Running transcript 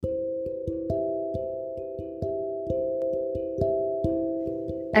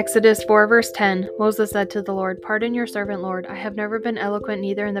Exodus 4 verse 10, Moses said to the Lord, "Pardon your servant, Lord. I have never been eloquent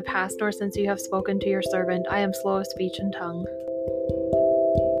neither in the past nor since you have spoken to your servant. I am slow of speech and tongue."